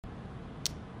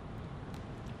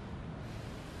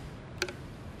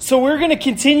So we're going to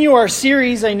continue our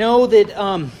series. I know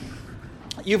that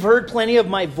you've heard plenty of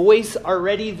my voice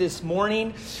already this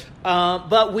morning,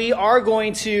 but we are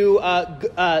going to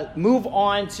move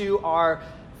on to our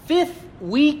fifth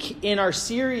week in our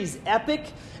series,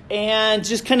 Epic, and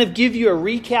just kind of give you a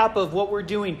recap of what we're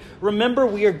doing. Remember,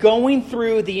 we are going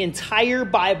through the entire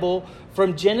Bible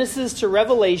from Genesis to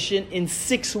Revelation in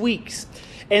 6 weeks.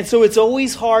 And so it's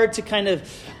always hard to kind of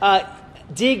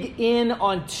dig in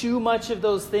on too much of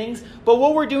those things. But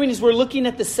what we're doing is we're looking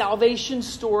at the salvation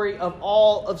story of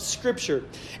all of Scripture.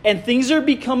 And things are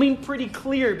becoming pretty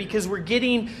clear because we're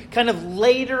getting kind of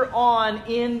later on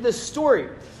in the story.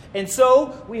 And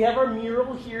so we have our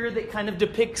mural here that kind of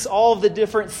depicts all of the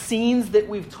different scenes that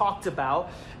we've talked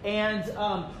about. And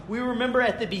we remember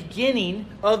at the beginning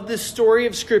of the story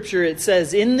of Scripture, it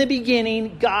says, "In the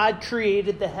beginning, God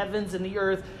created the heavens and the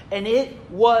earth, and it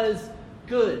was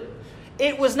good."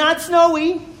 It was not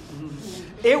snowy.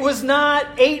 It was not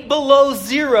 8 below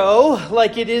zero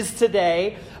like it is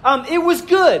today. It was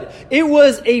good. It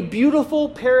was a beautiful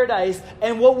paradise.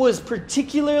 And what was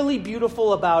particularly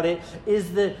beautiful about it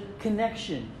is the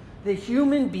connection that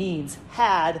human beings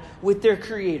had with their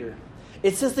Creator.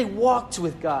 It says they walked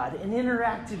with God and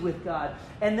interacted with God.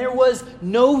 And there was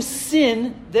no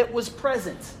sin that was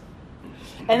present.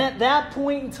 And at that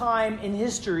point in time in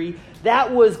history,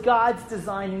 that was God's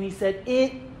design. And He said,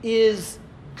 it is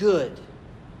good.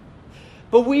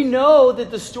 But we know that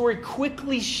the story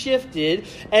quickly shifted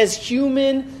as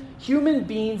human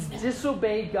beings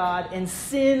disobeyed God and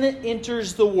sin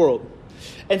enters the world.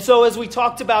 And so as we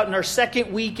talked about in our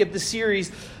second week of the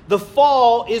series, the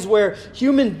fall is where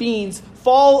human beings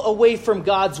fall away from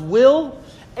God's will,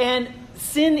 and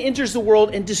sin enters the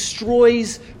world and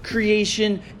destroys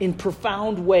creation in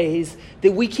profound ways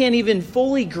that we can't even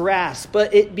fully grasp.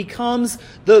 But it becomes,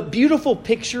 the beautiful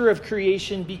picture of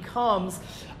creation becomes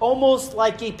almost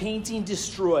like a painting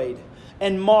destroyed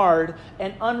and marred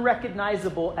and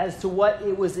unrecognizable as to what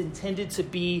it was intended to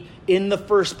be in the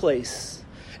first place.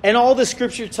 And all the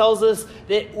Scripture tells us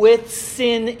that with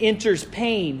sin enters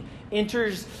pain,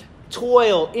 enters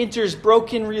toil, enters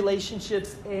broken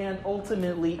relationships, and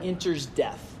ultimately enters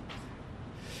death.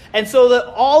 And so that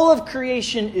all of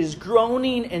creation is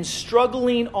groaning and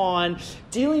struggling on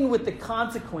dealing with the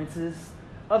consequences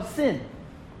of sin.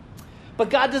 But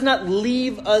God does not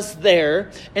leave us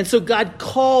there. And so God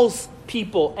calls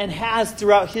people and has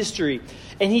throughout history.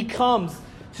 And He comes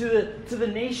to the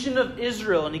nation of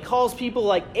Israel, and He calls people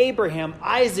like Abraham,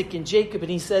 Isaac, and Jacob,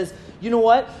 and He says, you know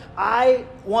what? I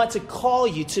want to call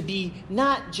you to be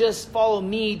not just follow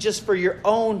me just for your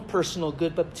own personal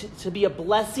good, but to be a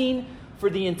blessing for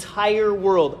the entire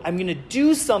world. I'm going to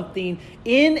do something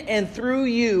in and through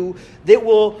you that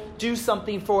will do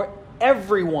something for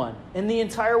everyone in the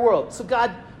entire world. So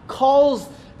God calls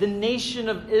the nation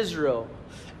of Israel.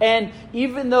 And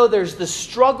even though there's the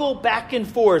struggle back and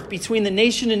forth between the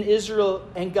nation and Israel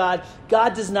and God,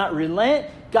 God does not relent.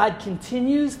 God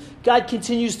continues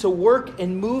to work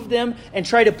and move them and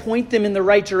try to point them in the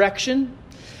right direction.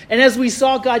 And as we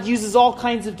saw, God uses all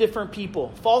kinds of different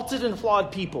people, faulted and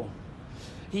flawed people.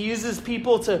 He uses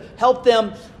people to help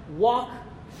them walk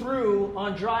through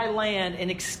on dry land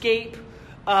and escape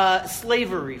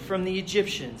slavery from the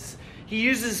Egyptians. He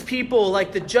uses people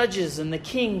like the judges and the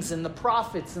kings and the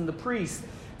prophets and the priests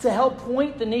to help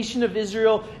point the nation of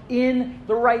Israel in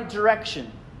the right direction.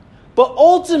 But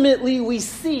ultimately, we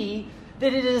see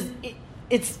that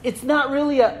it's not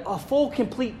really a full,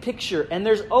 complete picture. And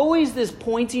there's always this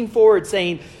pointing forward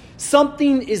saying,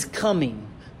 something is coming.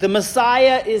 The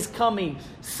Messiah is coming.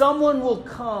 Someone will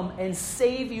come and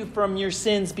save you from your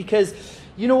sins, because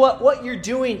you know what you're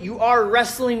doing, you are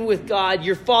wrestling with God,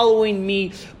 you're following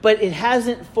me, but it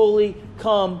hasn't fully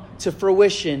come to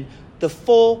fruition, the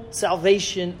full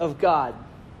salvation of God.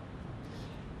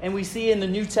 And we see in the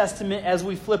New Testament, as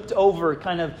we flipped over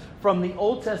kind of from the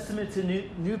Old Testament to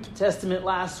New Testament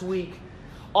last week,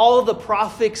 all of the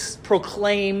prophets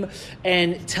proclaim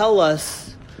and tell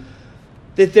us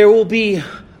that there will be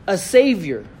a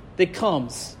Savior that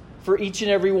comes for each and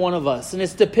every one of us. And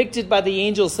it's depicted by the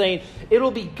angels saying,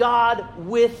 it'll be God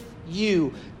with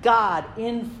you, God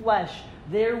in flesh,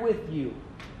 there with you.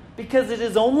 Because it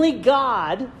is only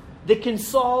God that can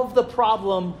solve the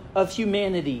problem of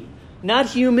humanity. Not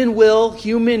human will,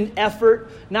 human effort,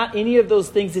 not any of those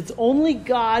things. It's only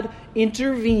God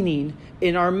intervening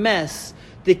in our mess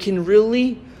that can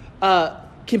really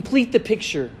complete the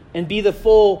picture and be the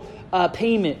full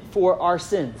payment for our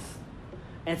sins.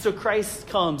 And so Christ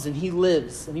comes and He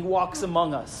lives and He walks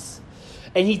among us.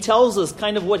 And He tells us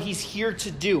kind of what He's here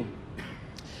to do.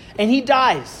 And He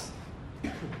dies.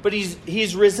 But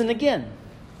He's risen again.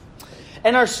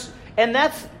 And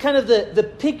that's kind of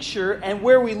the picture and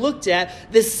where we looked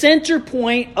at the center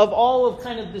point of all of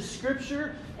kind of the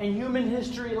scripture and human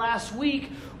history last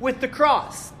week with the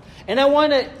cross. And I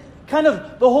want to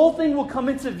the whole thing will come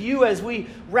into view as we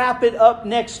wrap it up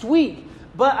next week.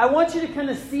 But I want you to kind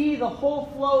of see the whole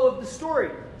flow of the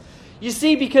story. You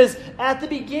see, because at the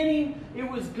beginning it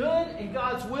was good and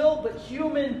God's will, but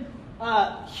human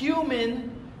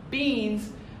beings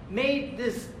made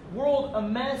this world a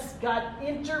mess. God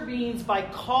intervenes by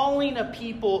calling a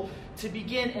people to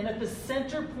begin. And at the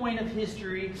center point of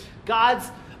history,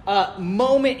 God's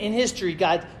moment in history,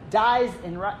 God dies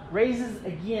and raises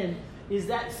again, is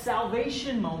that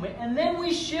salvation moment. And then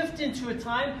we shift into a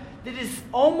time that is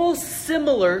almost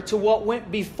similar to what went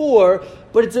before,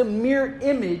 but it's a mirror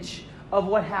image of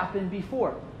what happened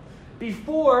before.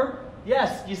 Before,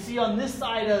 yes, you see on this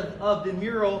side of the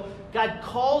mural, God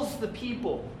calls the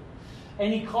people.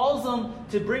 And he calls them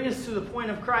to bring us to the point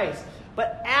of Christ.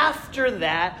 But after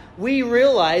that, we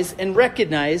realize and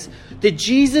recognize that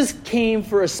Jesus came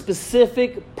for a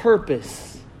specific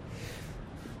purpose.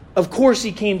 Of course,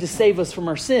 he came to save us from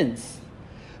our sins.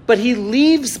 But he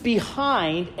leaves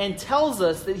behind and tells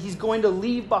us that he's going to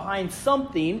leave behind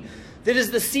something that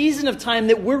is the season of time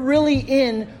that we're really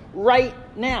in right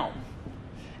now.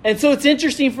 And so it's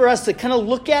interesting for us to kind of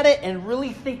look at it and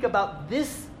really think about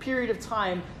this period of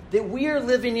time that we are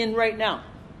living in right now.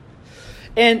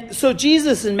 And so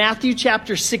Jesus in Matthew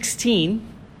chapter 16,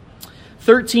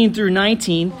 13 through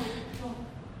 19,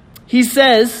 he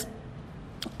says,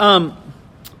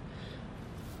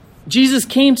 Jesus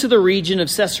came to the region of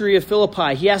Caesarea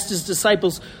Philippi. He asked his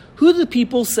disciples, who do the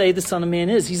people say the Son of Man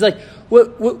is? He's like,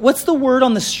 what's the word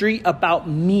on the street about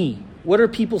me? What are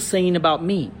people saying about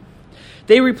me?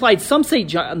 They replied, some say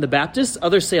John the Baptist,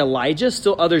 others say Elijah,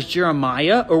 still others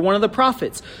Jeremiah or one of the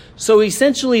prophets. So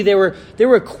essentially they were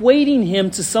equating him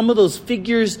to some of those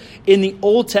figures in the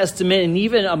Old Testament and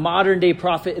even a modern day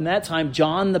prophet in that time,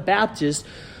 John the Baptist,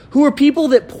 who were people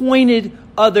that pointed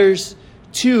others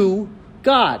to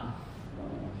God.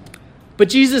 But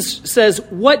Jesus says,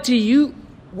 what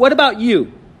about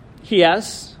you? He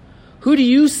asks, who do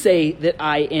you say that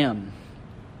I am?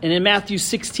 And in Matthew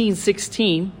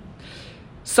 16:16,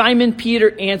 Simon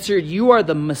Peter answered, you are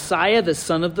the Messiah, the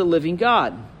Son of the living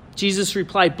God. Jesus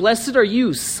replied, blessed are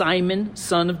you, Simon,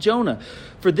 son of Jonah,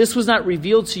 for this was not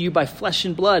revealed to you by flesh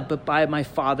and blood, but by my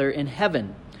Father in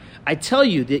heaven. I tell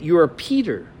you that you are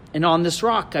Peter, and on this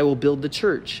rock I will build the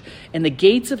church, and the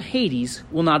gates of Hades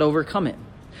will not overcome it.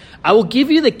 I will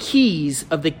give you the keys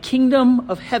of the kingdom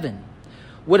of heaven.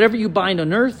 Whatever you bind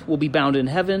on earth will be bound in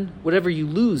heaven. Whatever you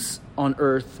loose on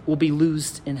earth will be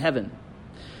loosed in heaven.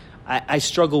 I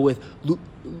struggle with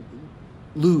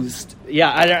loosed.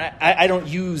 Yeah, I don't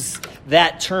use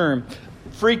that term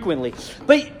frequently.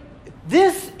 But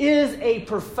this is a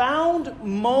profound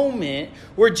moment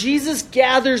where Jesus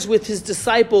gathers with his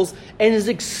disciples and is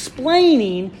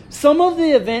explaining some of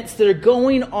the events that are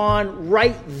going on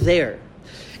right there.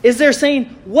 Is they're saying,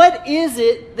 what is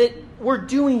it that we're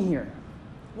doing here?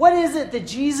 What is it that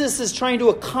Jesus is trying to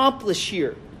accomplish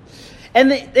here?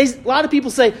 And a lot of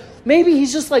people say, maybe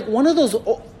he's just like one of those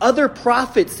other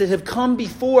prophets that have come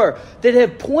before that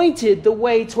have pointed the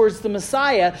way towards the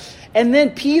Messiah. And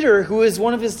then Peter, who is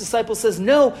one of his disciples, says,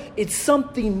 no, it's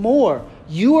something more.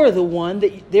 You are the one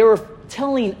that they were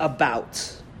telling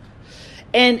about.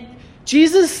 And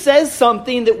Jesus says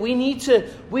something that we need to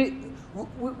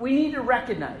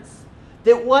recognize.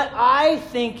 That what I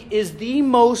think is the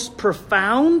most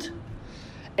profound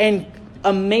and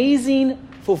amazing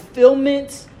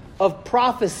fulfillment of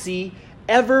prophecy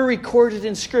ever recorded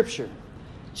in Scripture.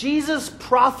 Jesus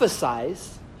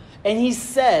prophesies and he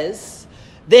says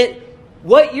that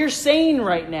what you're saying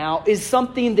right now is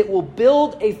something that will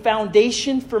build a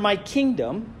foundation for my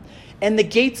kingdom and the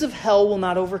gates of hell will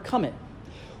not overcome it.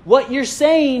 What you're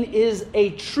saying is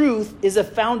a truth, is a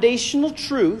foundational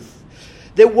truth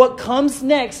that what comes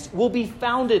next will be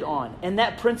founded on, and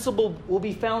that principle will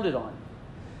be founded on.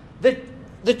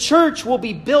 The church will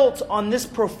be built on this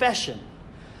profession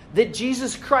that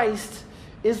Jesus Christ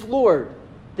is Lord,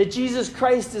 that Jesus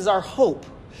Christ is our hope.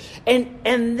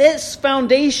 And this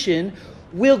foundation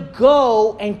will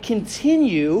go and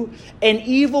continue, and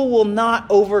evil will not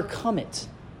overcome it.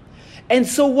 And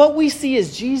so what we see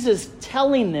is Jesus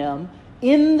telling them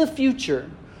in the future,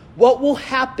 what will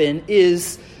happen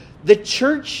is the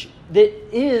church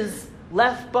that is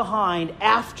left behind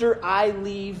after I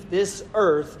leave this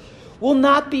earth will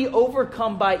not be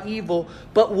overcome by evil,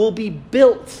 but will be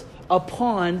built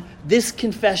upon this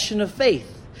confession of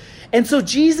faith. And so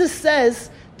Jesus says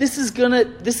this is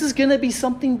gonna be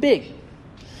something big.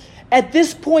 at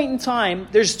this point in time,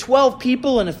 there's 12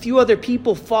 people and a few other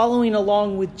people following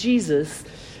along with Jesus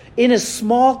in a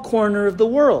small corner of the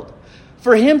world.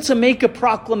 For him to make a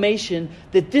proclamation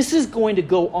that this is going to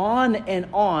go on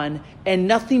and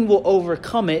nothing will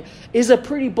overcome it is a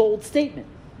pretty bold statement.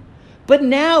 But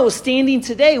now, standing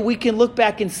today, we can look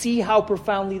back and see how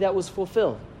profoundly that was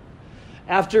fulfilled.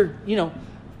 After,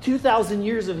 2,000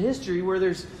 years of history where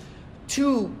there's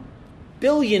 2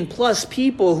 billion plus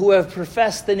people who have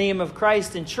professed the name of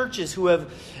Christ and churches who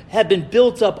have been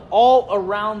built up all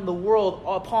around the world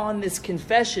upon this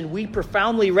confession, we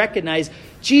profoundly recognize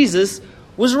Jesus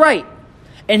was right.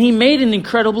 And he made an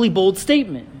incredibly bold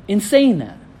statement in saying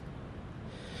that.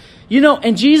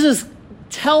 And Jesus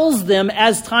tells them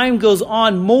as time goes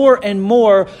on more and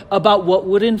more about what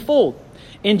would unfold.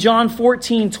 In John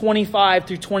 14:25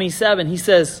 through 27, he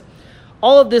says,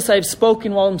 all of this I've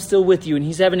spoken while I'm still with you. And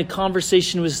he's having a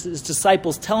conversation with his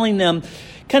disciples, telling them,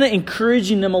 kind of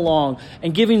encouraging them along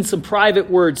and giving some private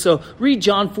words. So read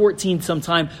John 14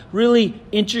 sometime. Really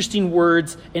interesting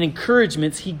words and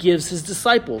encouragements he gives his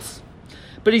disciples.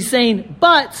 But he's saying,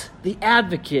 but the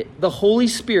advocate, the Holy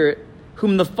Spirit,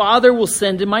 whom the Father will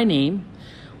send in my name,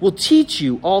 will teach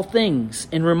you all things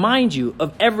and remind you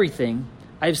of everything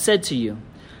I've said to you.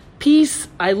 Peace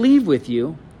I leave with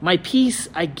you. My peace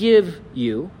I give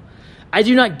you. I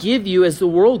do not give you as the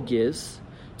world gives.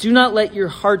 Do not let your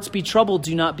hearts be troubled.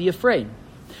 Do not be afraid.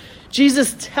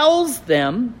 Jesus tells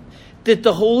them that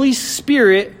the Holy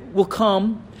Spirit will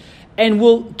come and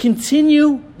will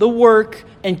continue the work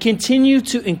and continue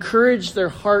to encourage their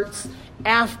hearts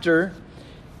after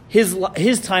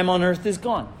his time on earth is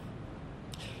gone.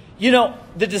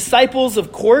 The disciples,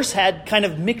 of course, had kind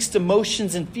of mixed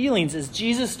emotions and feelings as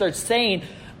Jesus starts saying,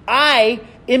 I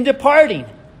am departing.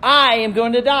 I am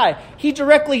going to die. He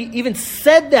directly even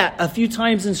said that a few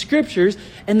times in scriptures,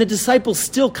 and the disciples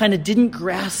still kind of didn't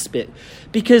grasp it.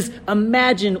 Because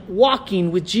imagine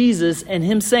walking with Jesus and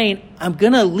him saying, I'm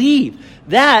going to leave.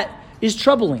 That is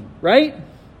troubling, right?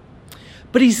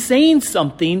 But he's saying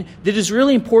something that is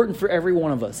really important for every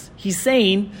one of us. He's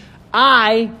saying,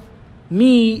 I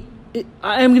am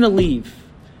going to leave.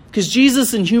 Because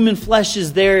Jesus in human flesh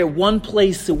is there at one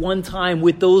place at one time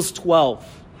with those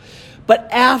 12.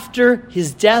 But after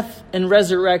his death and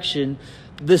resurrection,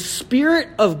 the Spirit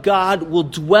of God will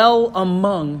dwell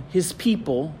among his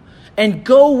people and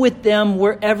go with them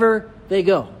wherever they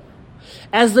go.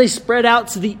 As they spread out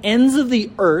to the ends of the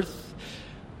earth,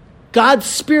 God's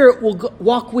Spirit will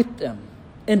walk with them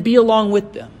and be along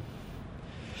with them.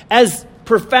 As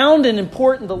profound and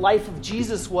important the life of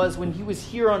Jesus was when he was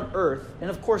here on earth, and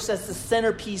of course that's the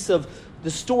centerpiece of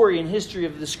the story and history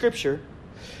of the scripture,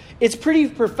 it's pretty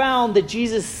profound that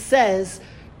Jesus says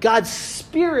God's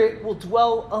Spirit will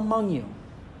dwell among you.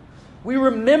 We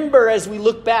remember as we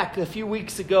look back a few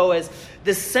weeks ago as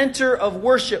the center of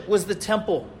worship was the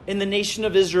temple in the nation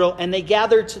of Israel, and they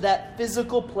gathered to that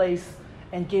physical place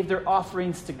and gave their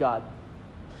offerings to God.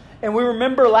 And we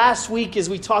remember last week as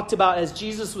we talked about as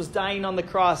Jesus was dying on the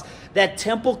cross, that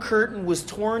temple curtain was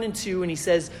torn in two, and he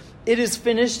says, it is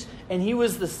finished, and he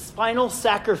was the final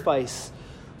sacrifice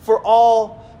for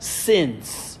all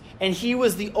sins. And he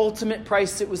was the ultimate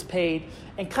price that was paid.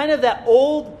 And kind of that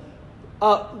old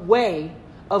way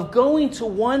of going to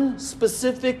one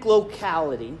specific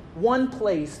locality, one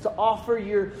place to offer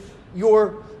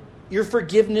your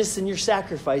forgiveness and your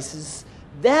sacrifices,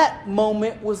 that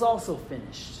moment was also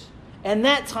finished. And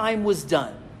that time was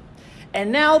done.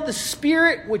 And now the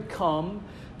Spirit would come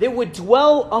that would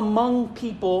dwell among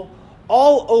people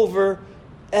all over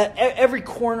every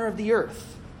corner of the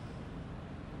earth.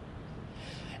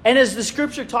 And as the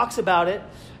scripture talks about it,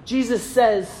 Jesus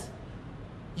says,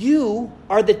 you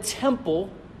are the temple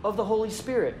of the Holy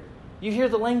Spirit. You hear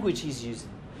the language he's using.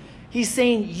 He's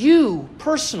saying you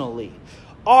personally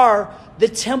are the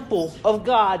temple of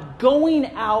God going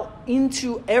out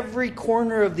into every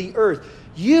corner of the earth.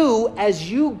 You,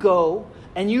 as you go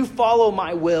and you follow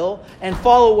my will and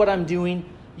follow what I'm doing,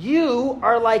 you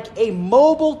are like a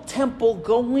mobile temple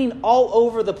going all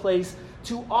over the place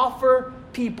to offer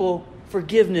people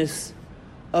forgiveness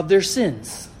of their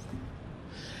sins.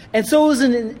 And so it was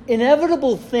an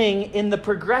inevitable thing in the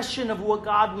progression of what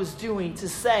God was doing to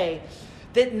say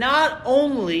that not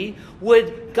only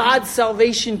would God's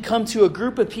salvation come to a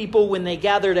group of people when they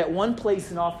gathered at one place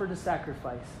and offered a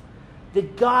sacrifice,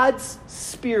 that God's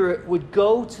Spirit would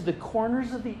go to the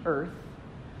corners of the earth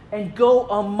and go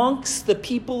amongst the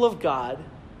people of God,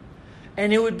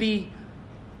 and it would be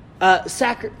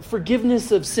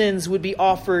forgiveness of sins would be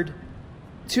offered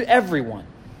to everyone.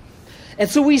 And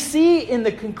so we see in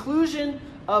the conclusion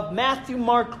of Matthew,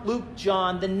 Mark, Luke,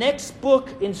 John, the next book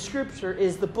in Scripture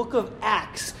is the book of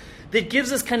Acts that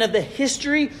gives us kind of the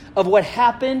history of what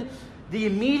happened the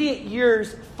immediate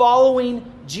years following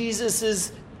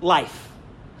Jesus' life.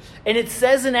 And it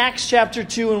says in Acts chapter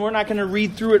 2, and we're not going to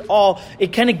read through it all,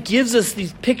 it kind of gives us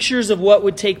these pictures of what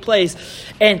would take place.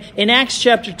 And in Acts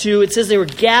chapter 2, it says they were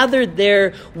gathered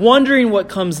there wondering what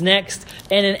comes next.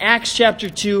 And in Acts chapter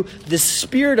 2, the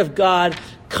Spirit of God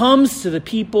comes to the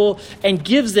people and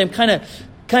gives them kind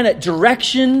of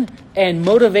direction and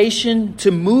motivation to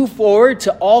move forward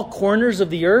to all corners of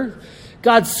the earth.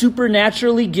 God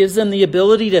supernaturally gives them the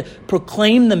ability to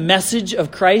proclaim the message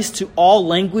of Christ to all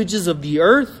languages of the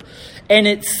earth. And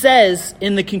it says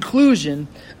in the conclusion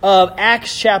of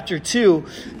Acts chapter 2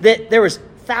 that there was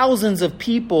thousands of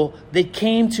people that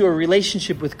came to a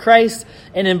relationship with Christ.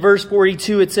 And in verse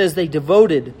 42, it says they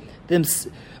devoted them,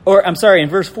 in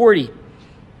verse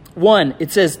 41,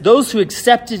 it says those who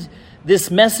accepted this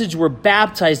message were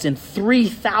baptized and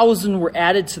 3,000 were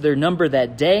added to their number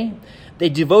that day. They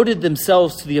devoted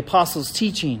themselves to the apostles'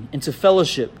 teaching and to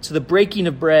fellowship, to the breaking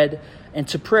of bread and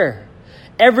to prayer.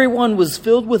 Everyone was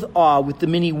filled with awe with the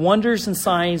many wonders and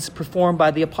signs performed by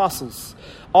the apostles.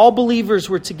 All believers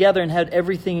were together and had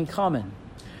everything in common.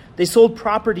 They sold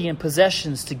property and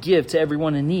possessions to give to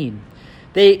everyone in need.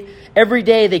 Every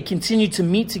day they continued to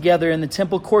meet together in the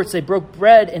temple courts. They broke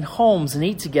bread in homes and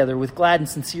ate together with glad and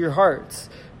sincere hearts,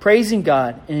 praising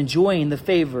God and enjoying the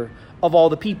favor of all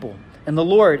the people. And the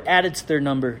Lord added to their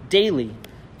number daily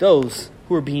those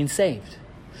who were being saved.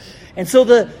 And so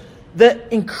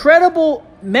the incredible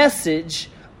message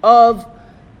of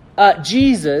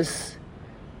Jesus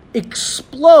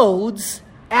explodes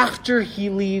after he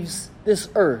leaves this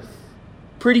earth.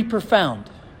 Pretty profound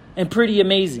and pretty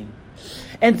amazing.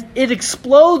 And it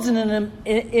explodes in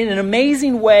an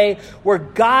amazing way where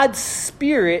God's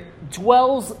Spirit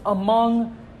dwells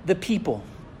among the people.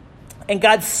 And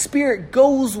God's Spirit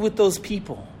goes with those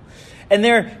people. And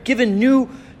they're given new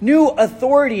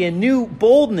authority and new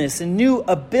boldness and new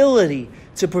ability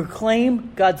to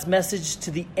proclaim God's message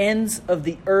to the ends of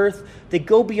the earth that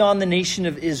go beyond the nation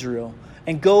of Israel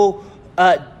and go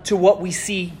to what we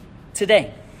see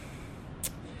today.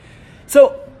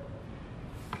 So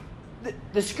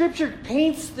the Scripture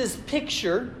paints this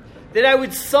picture that I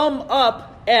would sum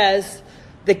up as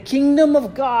the kingdom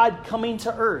of God coming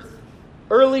to earth.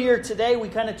 Earlier today, we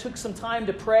kind of took some time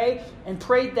to pray and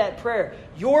prayed that prayer.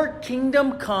 Your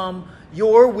kingdom come,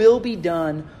 your will be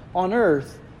done on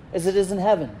earth as it is in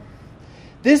heaven.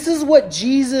 This is what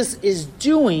Jesus is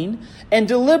doing and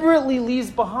deliberately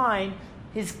leaves behind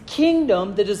his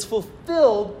kingdom that is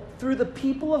fulfilled through the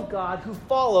people of God who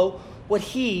follow what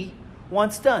he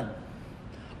wants done.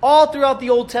 All throughout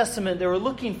the Old Testament, they were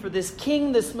looking for this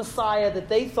king, this Messiah that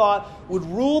they thought would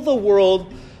rule the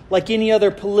world like any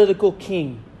other political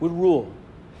king would rule.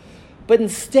 But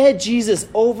instead, Jesus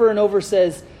over and over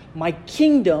says, my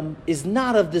kingdom is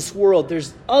not of this world.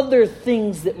 There's other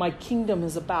things that my kingdom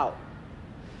is about.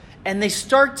 And they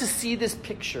start to see this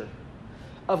picture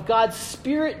of God's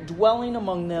Spirit dwelling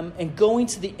among them and going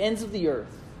to the ends of the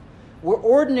earth, where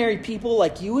ordinary people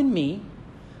like you and me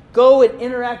go and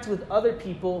interact with other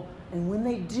people, and when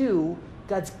they do,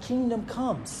 God's kingdom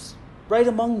comes right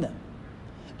among them.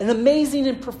 An amazing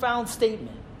and profound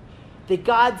statement that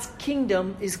God's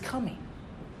kingdom is coming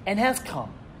and has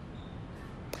come.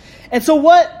 And so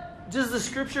what does the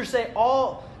Scripture say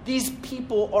all these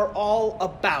people are all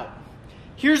about?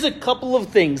 Here's a couple of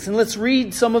things, and let's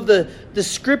read some of the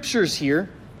Scriptures here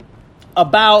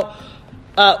about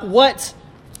what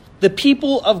the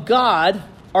people of God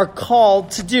are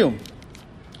called to do.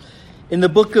 In the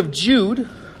book of Jude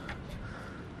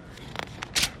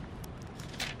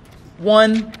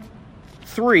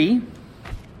 1:3,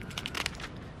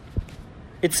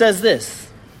 it says this.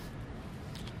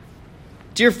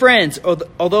 Dear friends,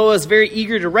 although I was very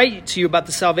eager to write to you about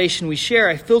the salvation we share,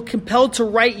 I feel compelled to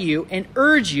write you and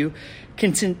urge you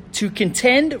to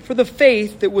contend for the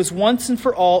faith that was once and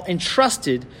for all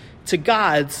entrusted to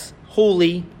God's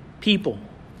holy people.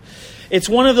 It's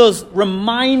one of those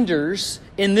reminders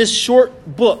in this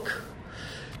short book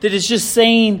that is just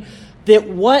saying that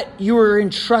what you were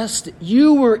entrusted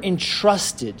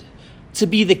to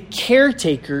be the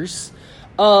caretakers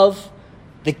of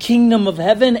the kingdom of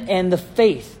heaven and the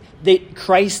faith that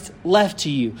Christ left to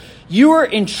you. You are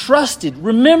entrusted.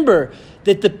 Remember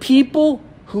that the people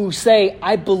who say,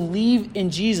 I believe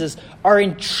in Jesus, are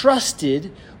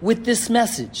entrusted with this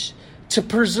message to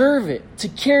preserve it, to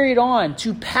carry it on,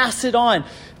 to pass it on,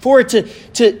 for it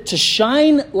to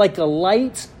shine like a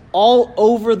light all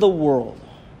over the world.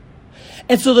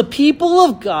 And so the people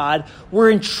of God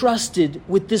were entrusted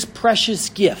with this precious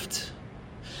gift.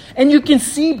 And you can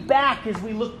see back, as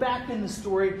we look back in the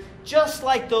story, just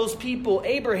like those people,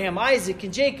 Abraham, Isaac,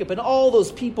 and Jacob, and all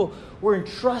those people were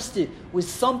entrusted with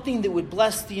something that would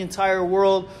bless the entire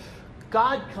world.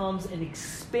 God comes and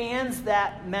expands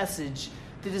that message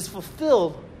that is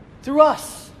fulfilled through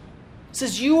us. It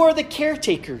says, you are the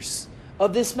caretakers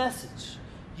of this message.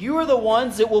 You are the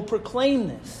ones that will proclaim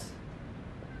this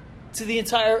to the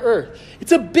entire earth.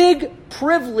 It's a big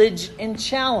privilege and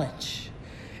challenge.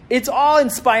 It's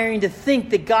awe-inspiring to think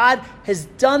that God has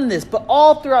done this, but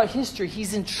all throughout history,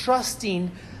 he's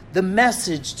entrusting the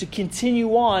message to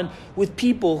continue on with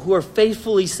people who are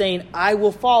faithfully saying, I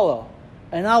will follow,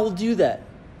 and I will do that.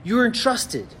 You're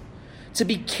entrusted to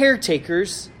be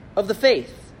caretakers of the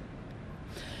faith.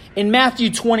 In Matthew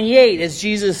 28, as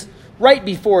Jesus, right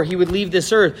before he would leave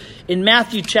this earth, in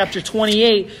Matthew chapter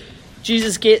 28,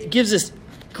 Jesus gives this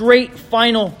great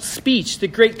final speech, the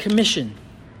Great Commission,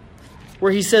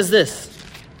 where he says this.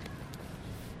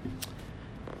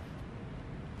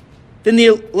 Then the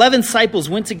 11 disciples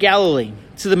went to Galilee,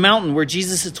 to the mountain where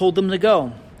Jesus had told them to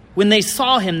go. When they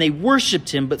saw him, they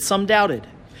worshipped him, but some doubted.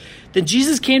 Then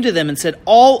Jesus came to them and said,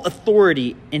 all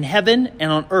authority in heaven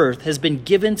and on earth has been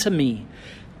given to me.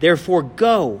 Therefore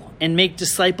go and make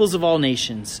disciples of all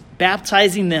nations,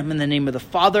 baptizing them in the name of the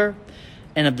Father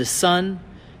and of the Son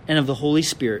and of the Holy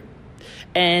Spirit,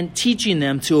 and teaching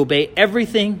them to obey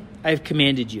everything I have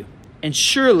commanded you. And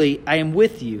surely I am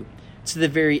with you to the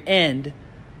very end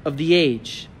of the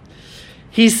age.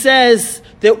 He says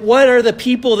that what are the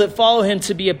people that follow him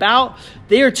to be about?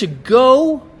 They are to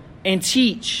go and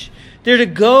teach. They're to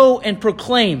go and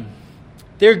proclaim.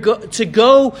 They're to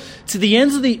go to the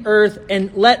ends of the earth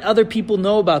and let other people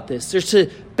know about this. They're to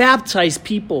baptize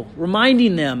people,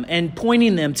 reminding them and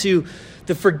pointing them to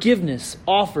the forgiveness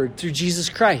offered through Jesus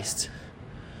Christ.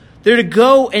 They're to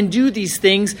go and do these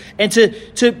things and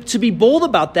to be bold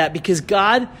about that, because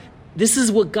this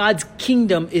is what God's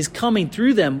kingdom is coming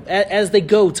through them as they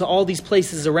go to all these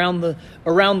places around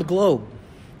the globe.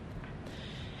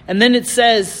 And then it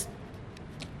says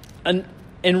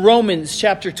in Romans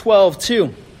chapter 12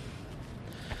 too,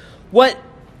 what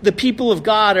the people of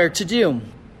God are to do.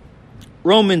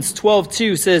 Romans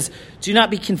 12:2 says, do not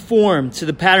be conformed to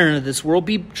the pattern of this world.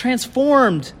 Be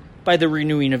transformed by the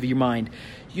renewing of your mind.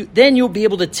 Then you'll be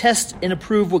able to test and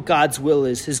approve what God's will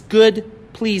is, his good,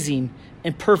 pleasing,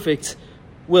 and perfect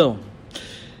will.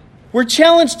 We're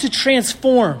challenged to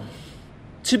transform,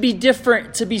 to be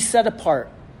different, to be set apart.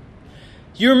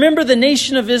 You remember the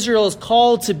nation of Israel is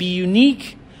called to be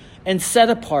unique and set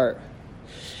apart.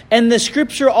 And the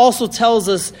scripture also tells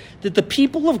us that the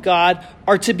people of God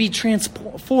are to be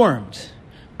transformed,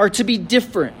 are to be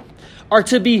different, are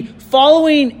to be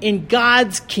following in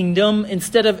God's kingdom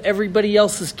instead of everybody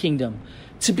else's kingdom,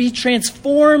 to be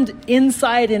transformed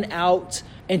inside and out,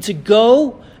 and to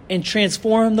go and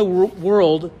transform the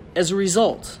world as a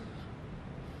result.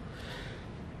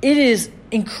 It is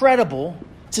incredible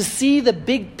to see the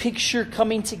big picture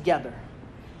coming together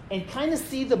and kind of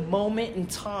see the moment in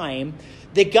time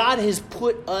that God has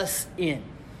put us in.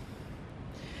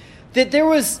 That there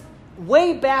was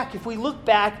way back, if we look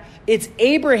back, it's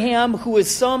Abraham, who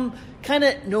was some kind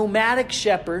of nomadic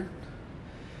shepherd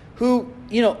who,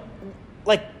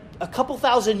 like a couple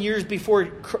thousand years before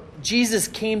Jesus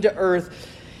came to earth,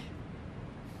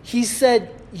 he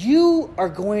said, you are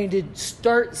going to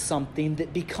start something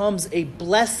that becomes a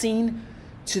blessing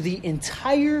to the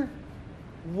entire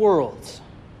world.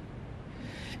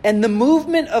 And the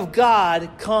movement of God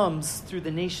comes through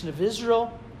the nation of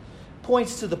Israel,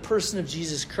 points to the person of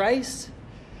Jesus Christ,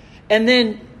 and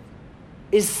then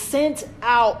is sent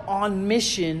out on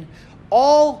mission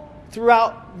all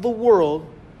throughout the world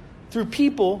through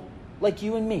people like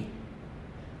you and me.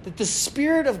 That the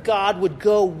Spirit of God would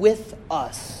go with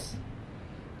us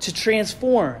to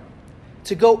transform,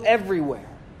 to go everywhere,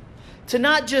 to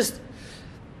not just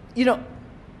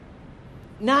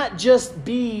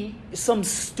be some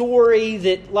story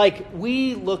that like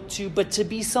we look to, but to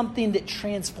be something that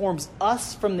transforms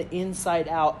us from the inside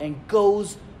out and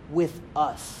goes with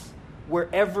us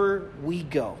wherever we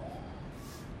go.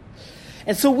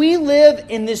 And so we live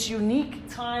in this unique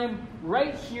time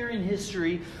right here in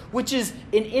history, which is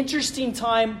an interesting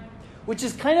time, which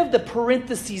is kind of the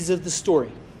parentheses of the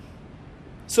story,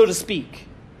 so to speak.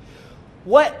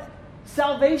 What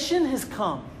salvation has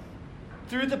come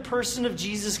through the person of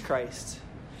Jesus Christ.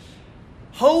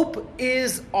 Hope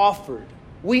is offered.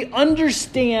 We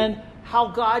understand how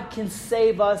God can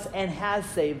save us and has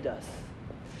saved us.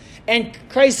 And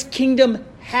Christ's kingdom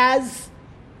has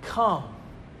come.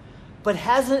 but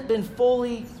hasn't been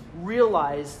fully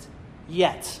realized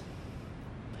yet.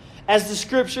 As the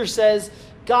scripture says,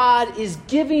 God is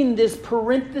giving this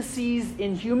parenthesis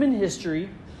in human history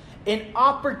an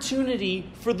opportunity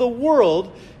for the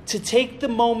world to take the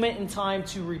moment in time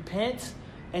to repent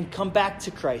and come back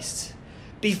to Christ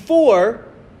before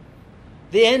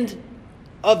the end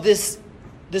of this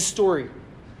story,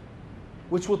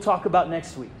 which we'll talk about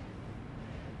next week.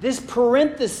 This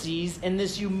parenthesis and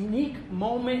this unique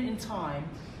moment in time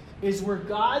is where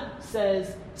God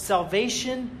says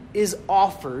salvation is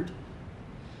offered,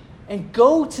 and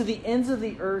go to the ends of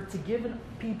the earth to give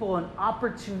people an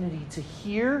opportunity to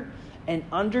hear and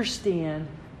understand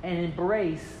and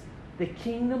embrace the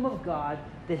kingdom of God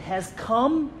that has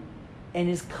come and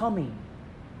is coming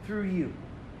through you.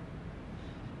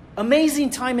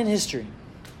 Amazing time in history.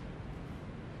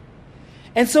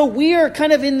 And so we are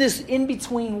kind of in this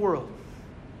in-between world.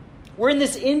 We're in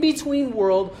this in-between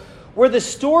world where the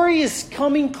story is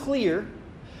coming clear,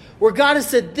 where God has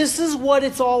said, this is what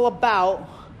it's all about,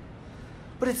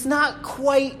 but it's not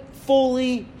quite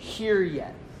fully here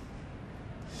yet.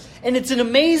 And it's an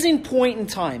amazing point in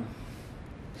time.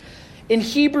 In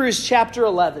Hebrews chapter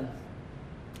 11,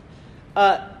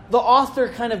 the author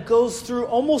kind of goes through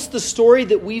almost the story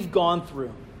that we've gone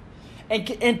through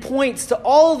and points to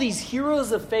all of these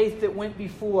heroes of faith that went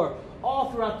before,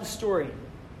 all throughout the story.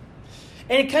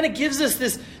 And it kind of gives us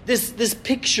this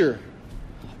picture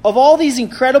of all these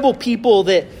incredible people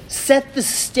that set the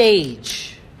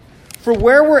stage for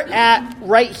where we're at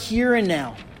right here and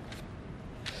now.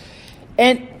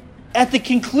 And at the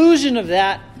conclusion of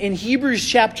that, in Hebrews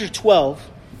chapter 12,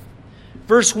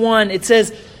 verse 1, it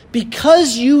says,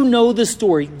 because you know the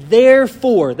story,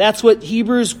 therefore, that's what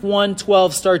Hebrews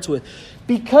 1:12 starts with.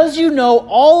 Because you know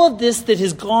all of this that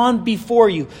has gone before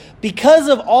you, because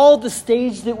of all the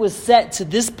stage that was set to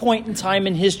this point in time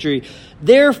in history,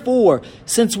 therefore,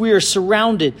 since we are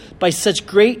surrounded by such a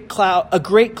great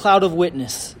cloud of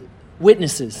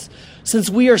witnesses, since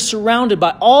we are surrounded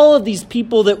by all of these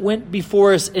people that went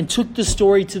before us and took the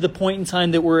story to the point in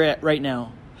time that we're at right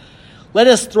now, let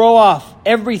us throw off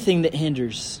everything that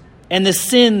hinders and the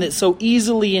sin that so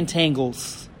easily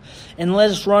entangles, and let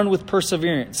us run with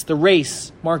perseverance the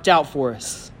race marked out for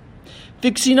us,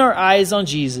 fixing our eyes on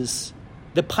Jesus,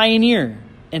 the pioneer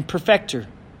and perfecter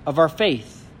of our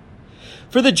faith.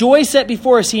 For the joy set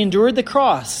before us, he endured the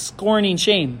cross, scorning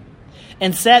shame,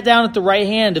 and sat down at the right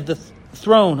hand of the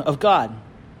throne of God.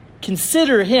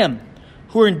 Consider him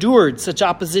who endured such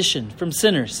opposition from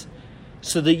sinners,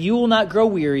 so that you will not grow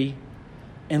weary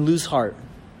and lose heart.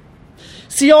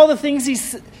 See, all the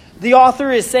things the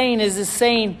author is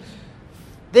saying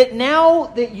that now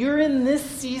that you're in this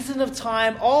season of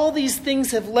time, all these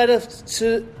things have led us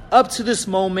up to this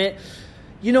moment.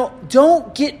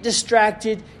 Don't get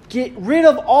distracted. Get rid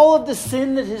of all of the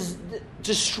sin that has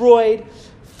destroyed.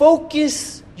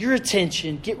 Focus your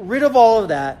attention. Get rid of all of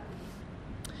that.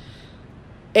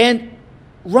 And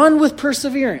run with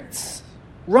perseverance.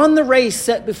 Run the race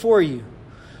set before you.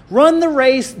 Run the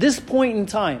race this point in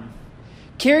time.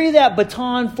 Carry that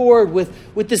baton forward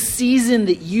with the season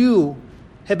that you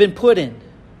have been put in.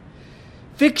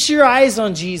 Fix your eyes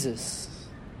on Jesus.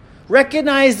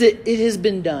 Recognize that it has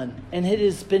been done and it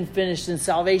has been finished and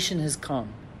salvation has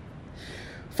come.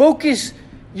 Focus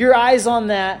your eyes on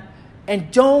that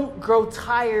and don't grow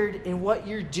tired in what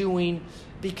you're doing,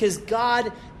 because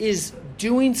God is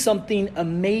doing something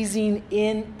amazing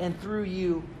in and through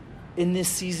you in this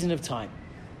season of time.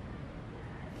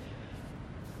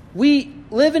 We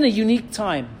live in a unique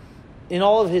time in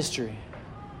all of history,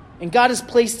 and God has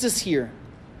placed us here.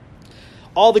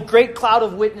 All the great cloud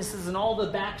of witnesses and all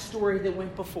the backstory that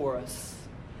went before us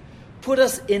put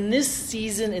us in this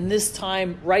season, in this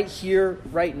time, right here,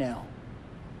 right now.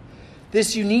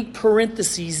 This unique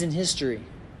parenthesis in history,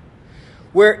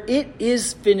 where it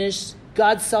is finished,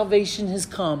 God's salvation has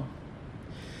come,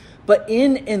 but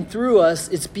in and through us,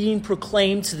 it's being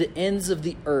proclaimed to the ends of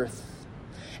the earth.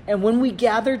 And when we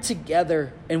gather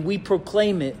together and we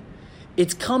proclaim it,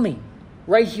 it's coming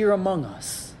right here among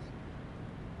us.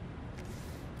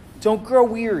 Don't grow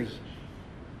weary.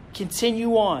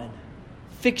 Continue on.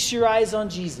 Fix your eyes on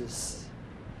Jesus.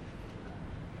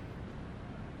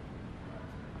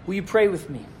 Will you pray with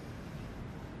me?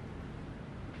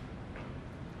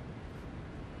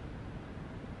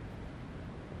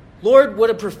 Lord, what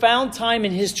a profound time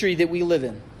in history that we live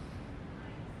in.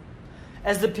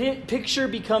 As the picture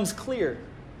becomes clearer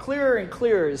and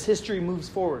clearer as history moves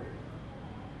forward.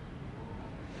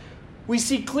 We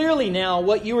see clearly now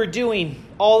what you were doing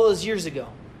all those years ago.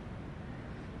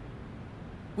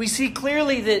 We see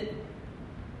clearly that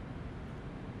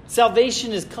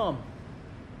salvation has come.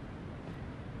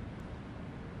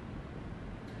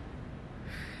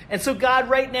 And so, God,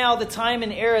 right now, the time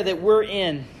and era that we're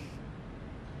in,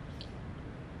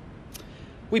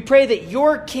 we pray that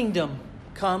your kingdom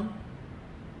come,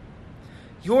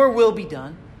 your will be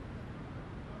done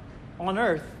on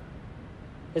earth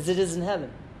as it is in heaven.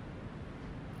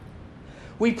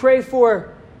 We pray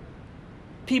for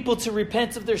people to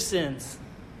repent of their sins.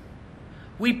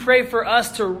 We pray for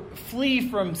us to flee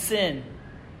from sin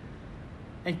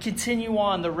and continue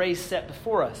on the race set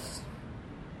before us.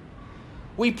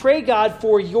 We pray, God,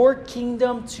 for your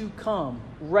kingdom to come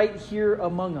right here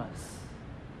among us.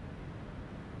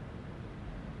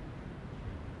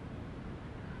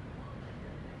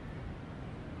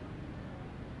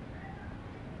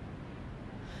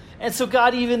 And so,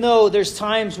 God, even though there's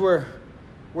times where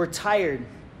we're tired,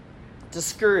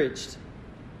 discouraged,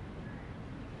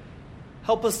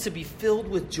 help us to be filled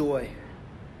with joy,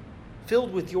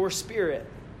 filled with your Spirit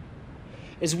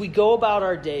as we go about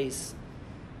our days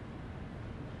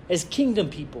as kingdom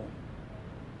people.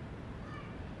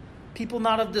 People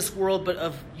not of this world, but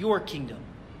of your kingdom.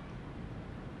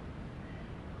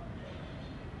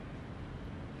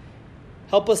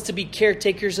 Help us to be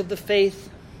caretakers of the faith.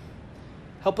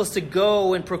 Help us to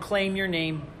go and proclaim your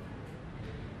name.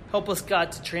 Help us,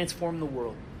 God, to transform the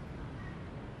world.